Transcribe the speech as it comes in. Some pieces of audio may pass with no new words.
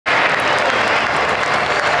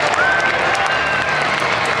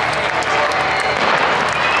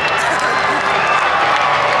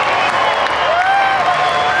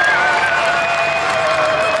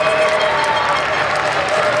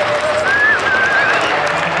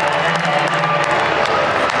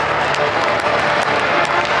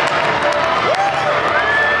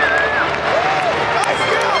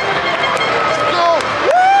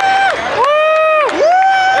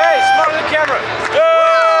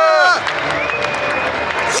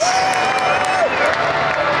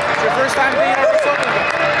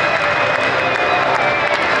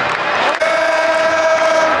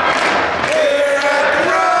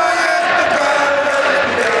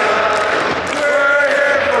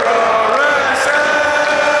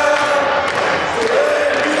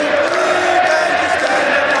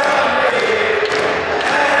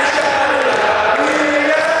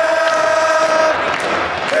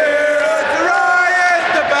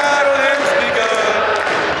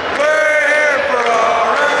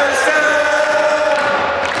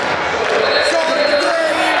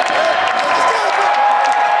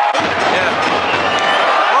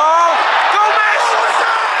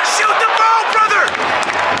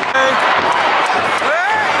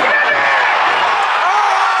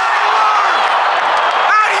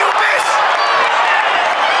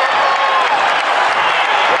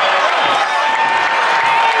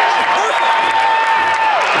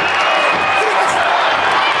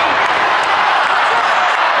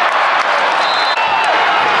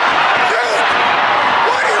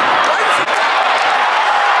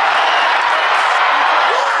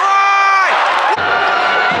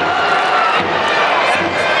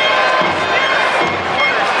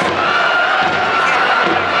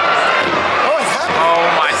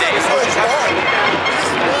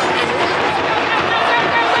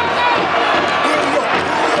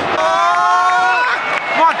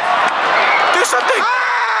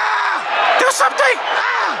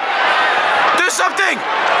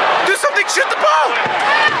Shoot the ball!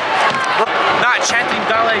 Not chanting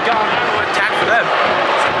Dale Gal, attack for them.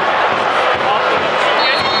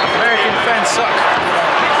 American fans suck.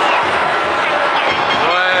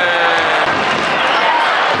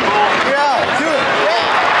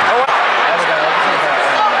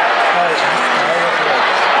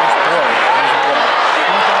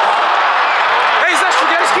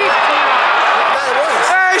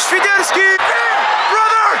 Świderski!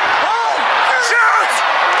 Brother! Shoot!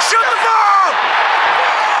 Shoot the ball!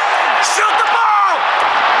 Shoot the ball!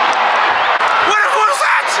 What was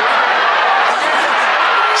that?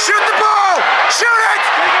 Shoot the ball! Shoot it!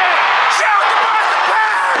 Shoot the ball! That's a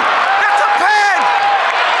pen! That's a pen!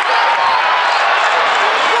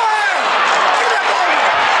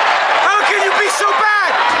 How can you be so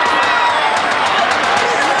bad?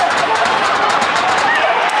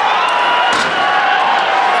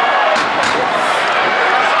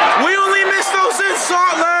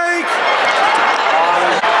 Salt Lake!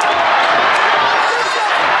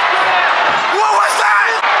 What was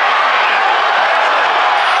that?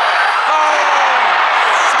 Oh.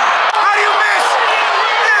 How do you miss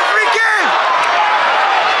every game?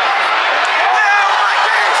 Oh my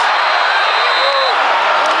gosh!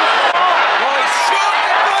 Oh, shoot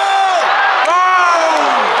the ball! Oh!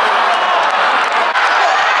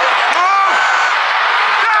 Oh!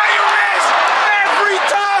 How do you miss every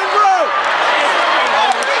time, bro?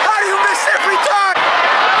 Every time!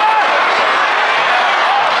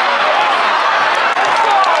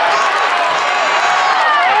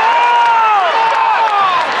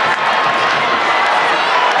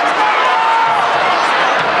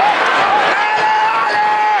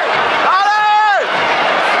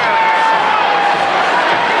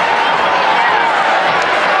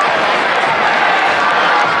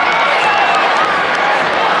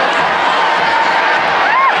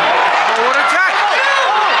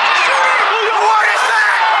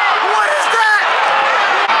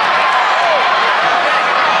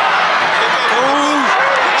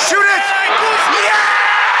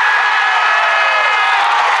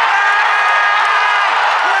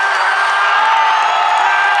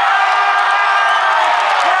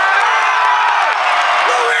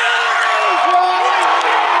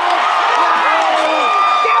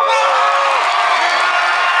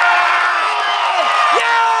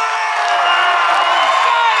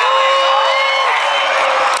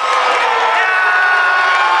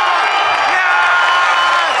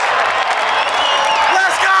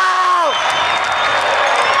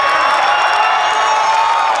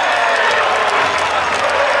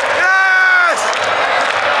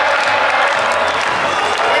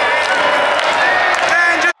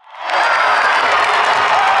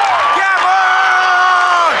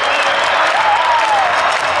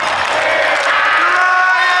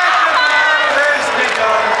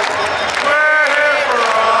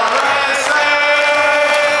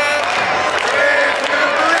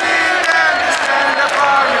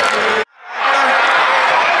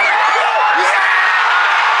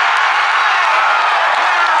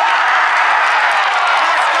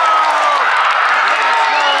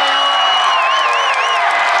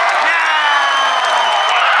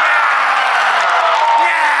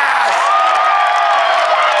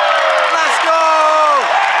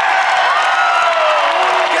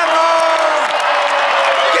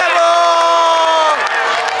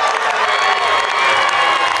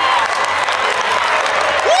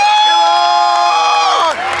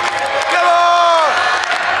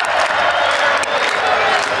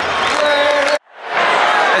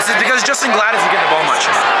 Because Justin Glad isn't getting the ball much.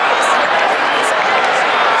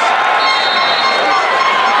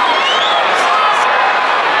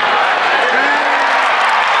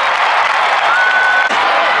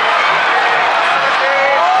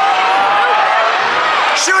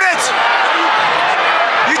 Shoot it!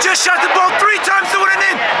 You just shot the ball 3 times to win it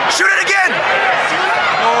in! Shoot it again!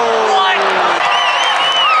 Oh.